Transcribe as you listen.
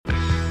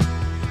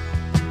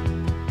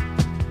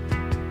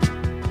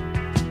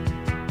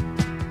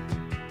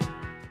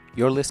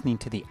You're listening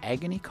to the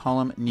Agony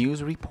Column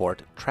News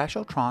Report,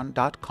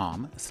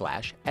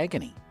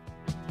 trashotron.com/agony.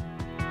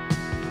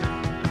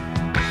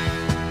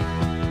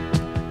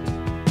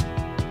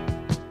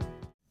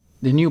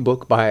 The new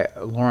book by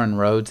Lauren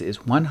Rhodes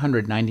is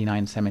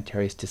 199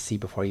 Cemeteries to See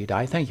Before You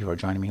Die. Thank you for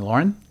joining me,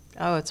 Lauren.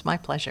 Oh, it's my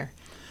pleasure.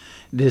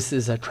 This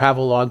is a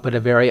travelogue, but a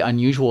very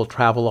unusual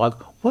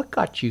travelogue. What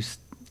got you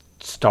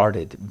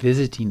started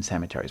visiting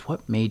cemeteries?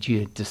 What made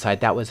you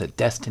decide that was a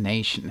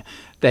destination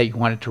that you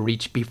wanted to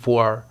reach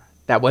before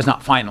that was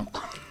not final?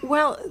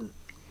 Well,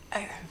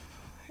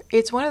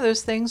 it's one of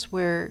those things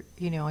where,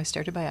 I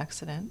started by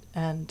accident,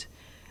 and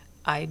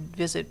I'd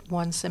visit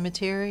one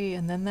cemetery,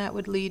 and then that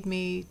would lead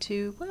me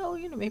to,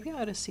 maybe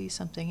I ought to see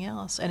something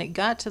else. And it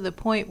got to the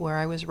point where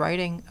I was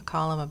writing a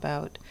column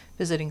about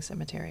visiting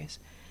cemeteries.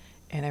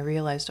 And I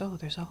realized,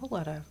 there's a whole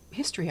lot of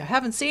history I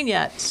haven't seen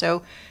yet.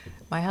 So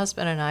my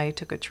husband and I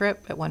took a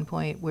trip at one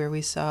point where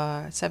we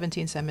saw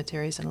 17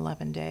 cemeteries in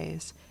 11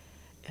 days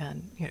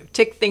and,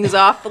 tick things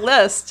off the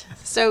list.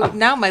 So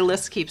now my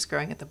list keeps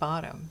growing at the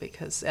bottom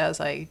because as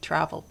I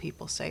travel,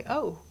 people say,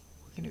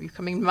 you're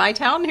coming to my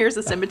town, here's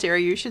a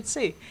cemetery you should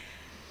see.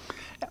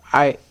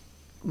 I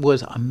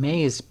was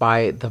amazed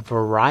by the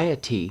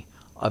variety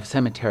of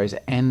cemeteries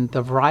and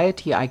the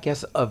variety, I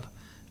guess, of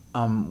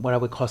what I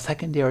would call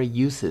secondary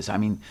uses. I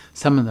mean,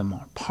 some of them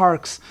are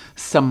parks,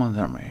 some of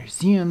them are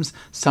museums,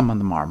 some of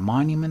them are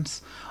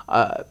monuments.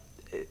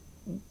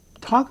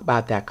 Talk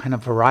about that kind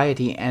of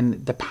variety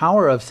and the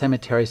power of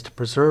cemeteries to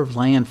preserve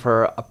land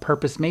for a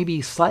purpose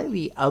maybe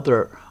slightly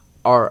other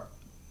or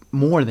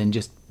more than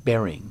just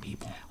burying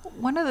people.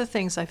 One of the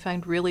things I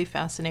find really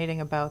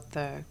fascinating about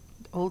the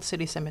Old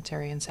City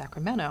Cemetery in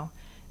Sacramento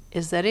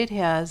is that it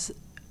has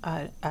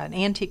an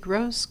antique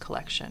rose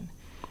collection.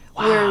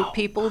 Wow. Where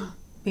people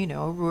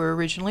were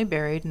originally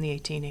buried in the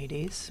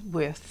 1880s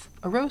with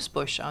a rose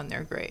bush on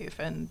their grave,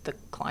 and the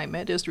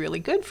climate is really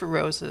good for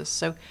roses.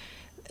 So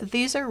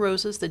these are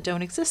roses that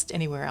don't exist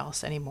anywhere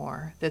else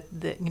anymore, that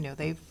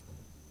they've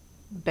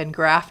been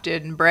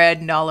grafted and bred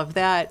and all of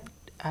that.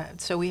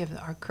 So we have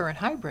our current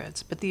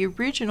hybrids, but the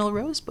original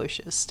rose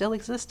bushes still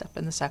exist up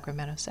in the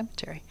Sacramento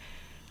Cemetery.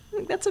 I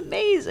think that's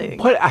amazing.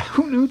 But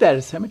who knew that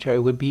a cemetery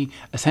would be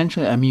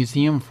essentially a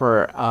museum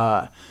for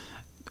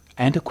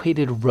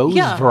antiquated rose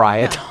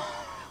varietals? Yeah.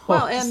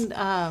 Well, and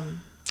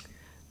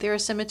there are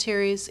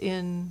cemeteries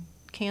in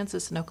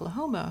Kansas and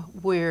Oklahoma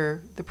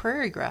where the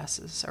prairie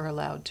grasses are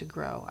allowed to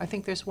grow. I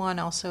think there's one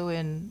also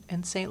in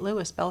St.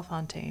 Louis,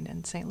 Bellefontaine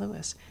in St.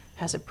 Louis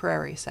has a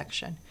prairie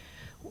section.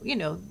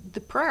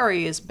 The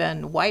prairie has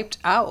been wiped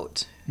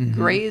out,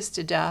 grazed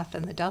to death,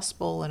 and the Dust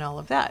Bowl and all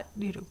of that,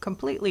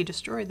 completely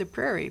destroyed the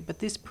prairie. But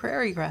these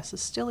prairie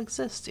grasses still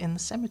exist in the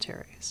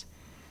cemeteries.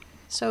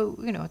 So,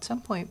 at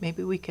some point,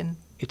 maybe we can.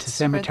 It's a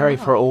cemetery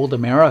for old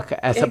America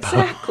as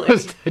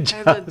opposed to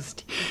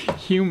just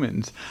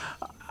humans.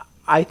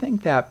 I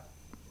think that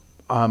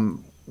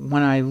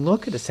when I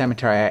look at a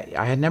cemetery,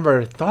 I had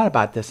never thought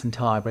about this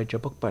until I read your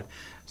book, but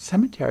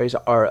cemeteries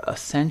are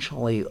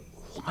essentially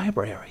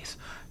libraries.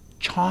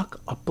 Chock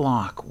a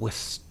block with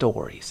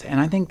stories. And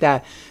I think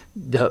that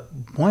the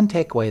one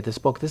takeaway of this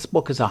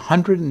book is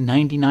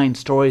 199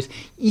 stories,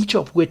 each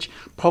of which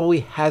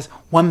probably has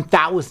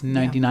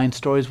 1,099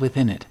 stories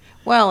within it.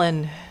 Well,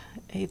 and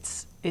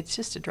it's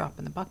just a drop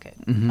in the bucket.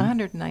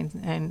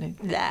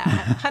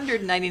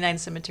 199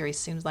 cemeteries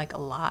seems like a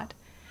lot,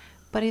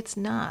 but it's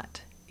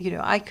not.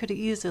 I could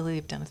easily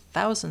have done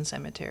 1,000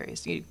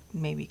 cemeteries. You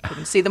maybe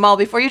couldn't see them all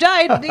before you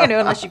died,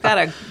 unless you've got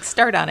to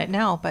start on it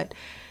now, but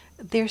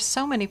there's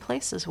so many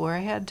places where I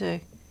had to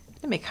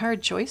make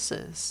hard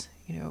choices.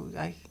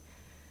 I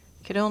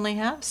could only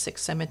have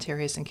 6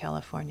 cemeteries in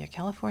California.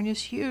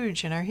 California's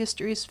huge, and our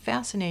history is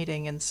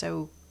fascinating, and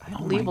so I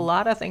leave a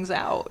lot of things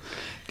out.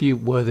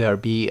 Will there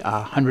be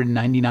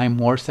 199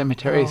 more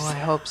cemeteries? Oh, I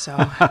hope so.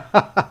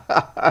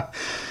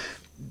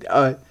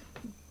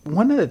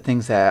 One of the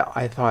things that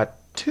I thought,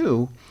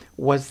 too,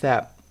 was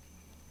that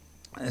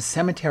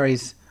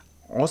cemeteries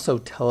also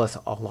tell us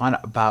a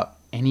lot about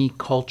any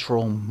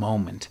cultural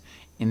moment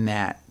in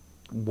that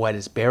what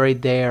is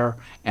buried there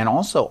and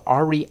also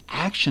our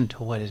reaction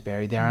to what is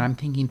buried there. And I'm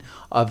thinking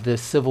of the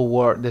Civil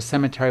War, the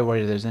cemetery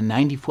where there's a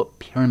 90-foot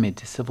pyramid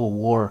to Civil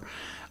War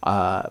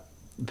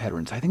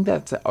veterans. I think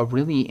that's a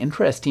really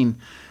interesting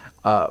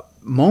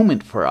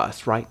moment for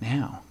us right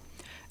now.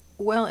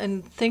 Well,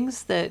 and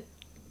things that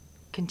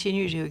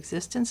continue to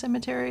exist in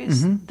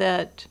cemeteries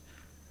that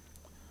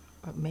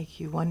make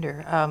you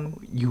wonder.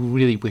 You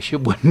really wish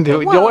it wouldn't.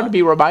 You don't want to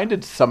be reminded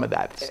of some of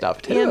that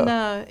stuff, too. In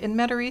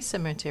Metairie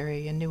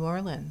Cemetery in New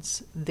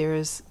Orleans,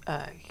 there's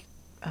a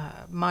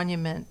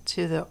monument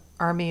to the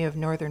Army of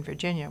Northern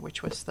Virginia,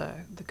 which was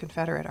the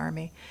Confederate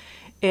Army.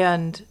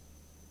 And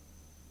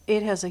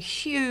it has a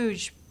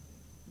huge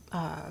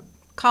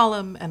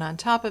column, and on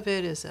top of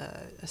it is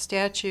a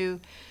statue,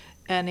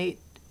 and it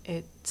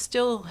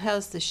still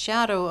has the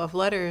shadow of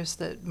letters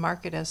that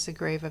mark it as the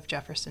grave of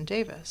Jefferson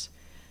Davis.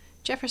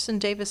 Jefferson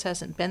Davis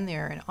hasn't been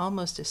there in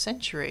almost a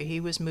century. He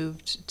was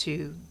moved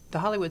to the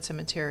Hollywood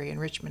Cemetery in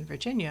Richmond,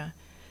 Virginia.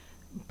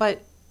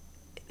 But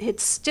it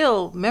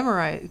still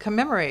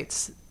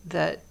commemorates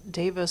that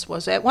Davis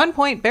was at one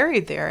point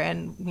buried there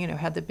and,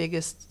 had the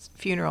biggest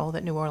funeral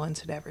that New Orleans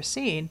had ever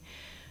seen.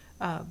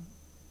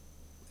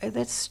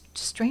 That's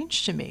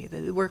strange to me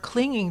that we're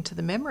clinging to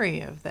the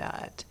memory of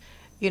that.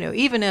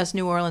 Even as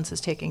New Orleans is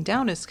taking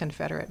down its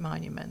Confederate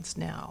monuments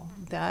now,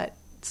 that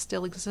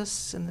still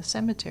exists in the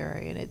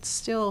cemetery, and it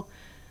still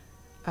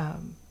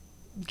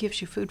gives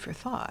you food for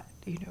thought,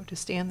 to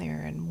stand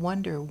there and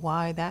wonder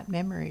why that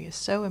memory is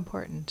so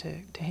important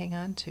to hang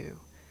on to.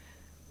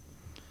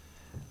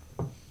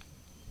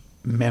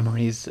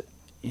 Memories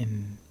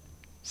in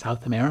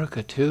South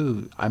America,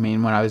 too. I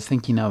mean, when I was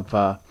thinking of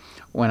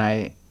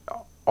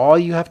all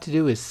you have to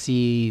do is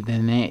see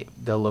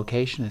the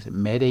location is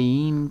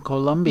Medellin,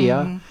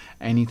 Colombia,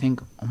 and you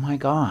think, oh my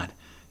God,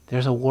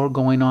 there's a war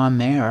going on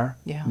there,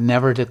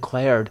 never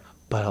declared,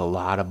 but a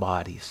lot of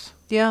bodies.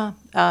 Yeah,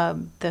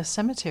 the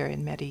cemetery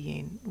in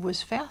Medellin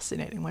was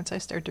fascinating. Once I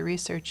started to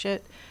research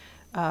it,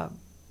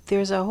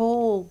 there's a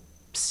whole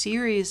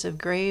series of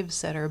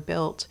graves that are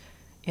built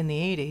in the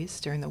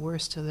 80s during the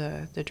worst of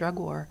the drug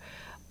war,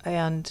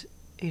 and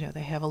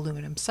they have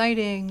aluminum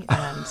siding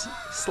and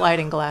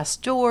sliding glass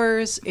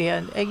doors,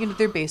 and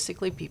they're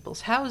basically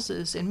people's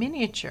houses in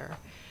miniature,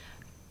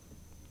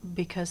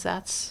 because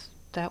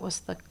that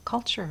was the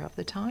culture of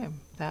the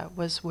time. That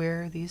was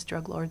where these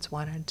drug lords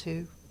wanted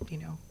to,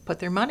 put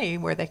their money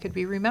where they could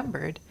be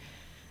remembered.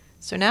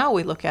 So now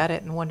we look at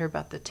it and wonder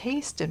about the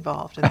taste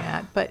involved in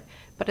that, but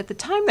at the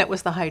time that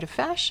was the height of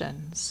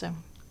fashion. So.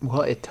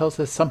 Well, it tells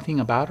us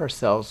something about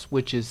ourselves,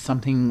 which is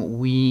something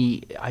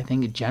we, I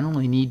think,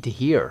 generally need to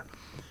hear.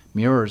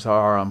 Mirrors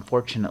are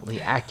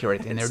unfortunately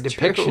accurate in their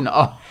depiction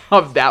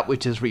of that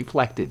which is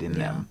reflected in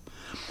them.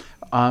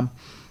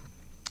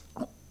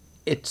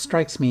 It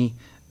strikes me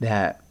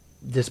that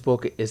this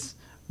book is,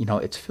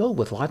 it's filled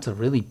with lots of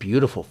really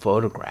beautiful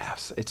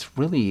photographs. It's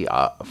really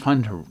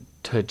fun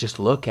to just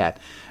look at.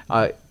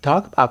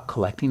 Talk about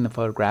collecting the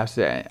photographs.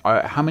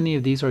 How many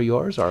of these are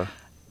yours? Or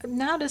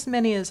not as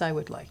many as I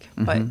would like,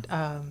 but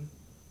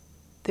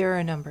there are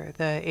a number.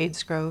 The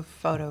Aids Grove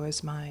photo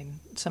is mine.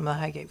 Some of the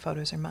Highgate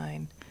photos are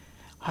mine.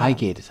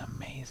 Highgate is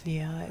amazing.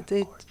 Yeah,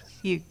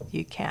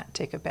 you can't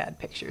take a bad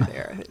picture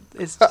there.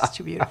 It's just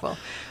too beautiful.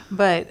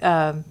 But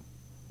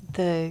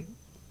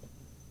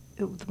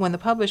when the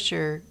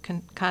publisher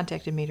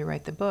contacted me to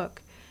write the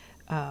book,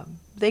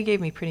 they gave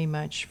me pretty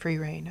much free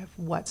rein of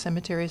what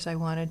cemeteries I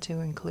wanted to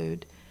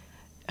include,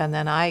 and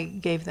then I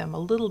gave them a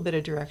little bit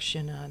of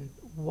direction on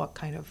what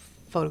kind of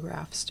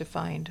photographs to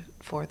find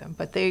for them.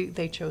 But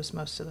they chose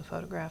most of the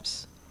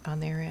photographs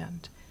on their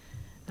end.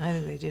 I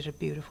think they did a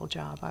beautiful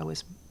job. I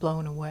was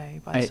blown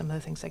away by some of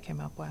the things they came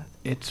up with.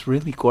 It's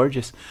really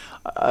gorgeous.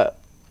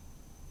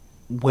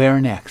 Where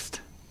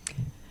next?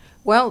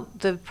 Well,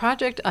 the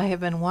project I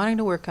have been wanting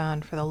to work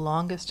on for the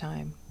longest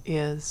time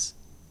is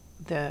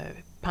the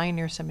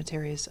pioneer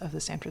cemeteries of the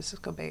San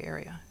Francisco Bay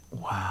Area.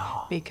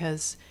 Wow.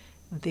 Because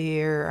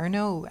there are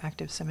no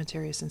active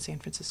cemeteries in San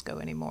Francisco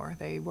anymore.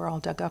 They were all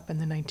dug up in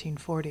the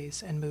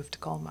 1940s and moved to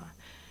Colma.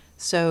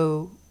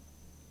 So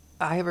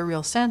I have a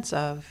real sense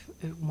of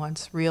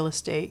once real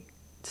estate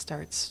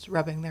starts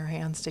rubbing their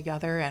hands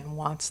together and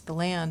wants the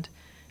land,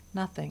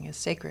 nothing is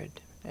sacred.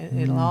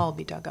 It'll all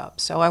be dug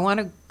up. So I want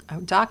to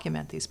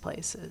document these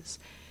places.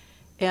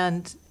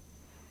 And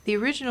the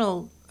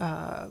original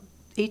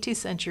 18th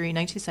century,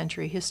 19th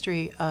century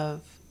history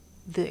of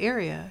the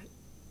area,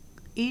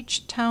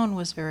 each town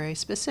was very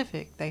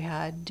specific. They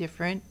had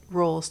different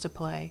roles to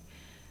play.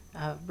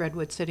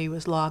 Redwood City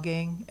was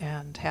logging,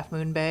 and Half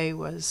Moon Bay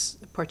was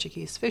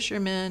Portuguese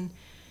fishermen.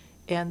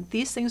 And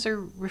these things are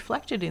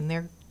reflected in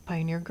their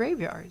pioneer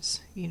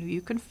graveyards.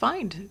 You can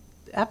find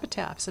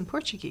epitaphs in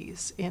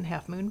Portuguese in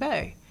Half Moon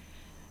Bay,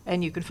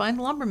 and you can find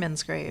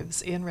lumbermen's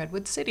graves in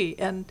Redwood City.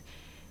 And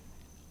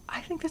I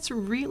think that's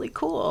really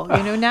cool.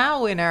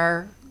 Now in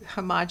our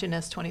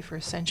homogenous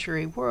 21st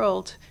century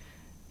world,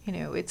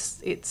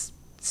 it's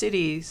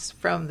cities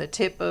from the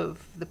tip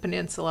of the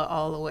peninsula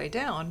all the way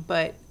down.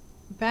 But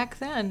back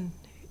then,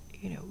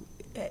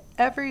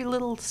 every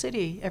little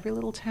city, every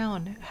little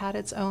town had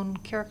its own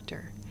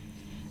character,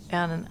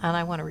 and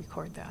I want to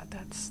record that.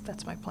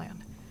 That's my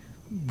plan.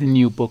 The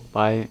new book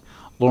by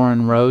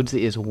Lauren Rhodes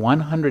is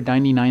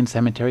 199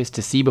 Cemeteries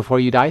to See Before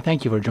You Die.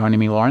 Thank you for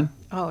joining me, Lauren.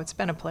 Oh, it's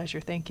been a pleasure.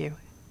 Thank you.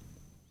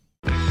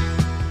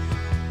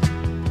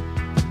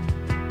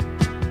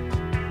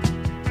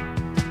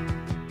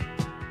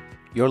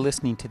 You're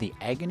listening to the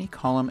Agony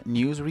Column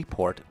News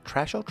Report,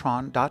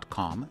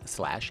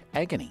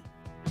 trashotron.com/agony.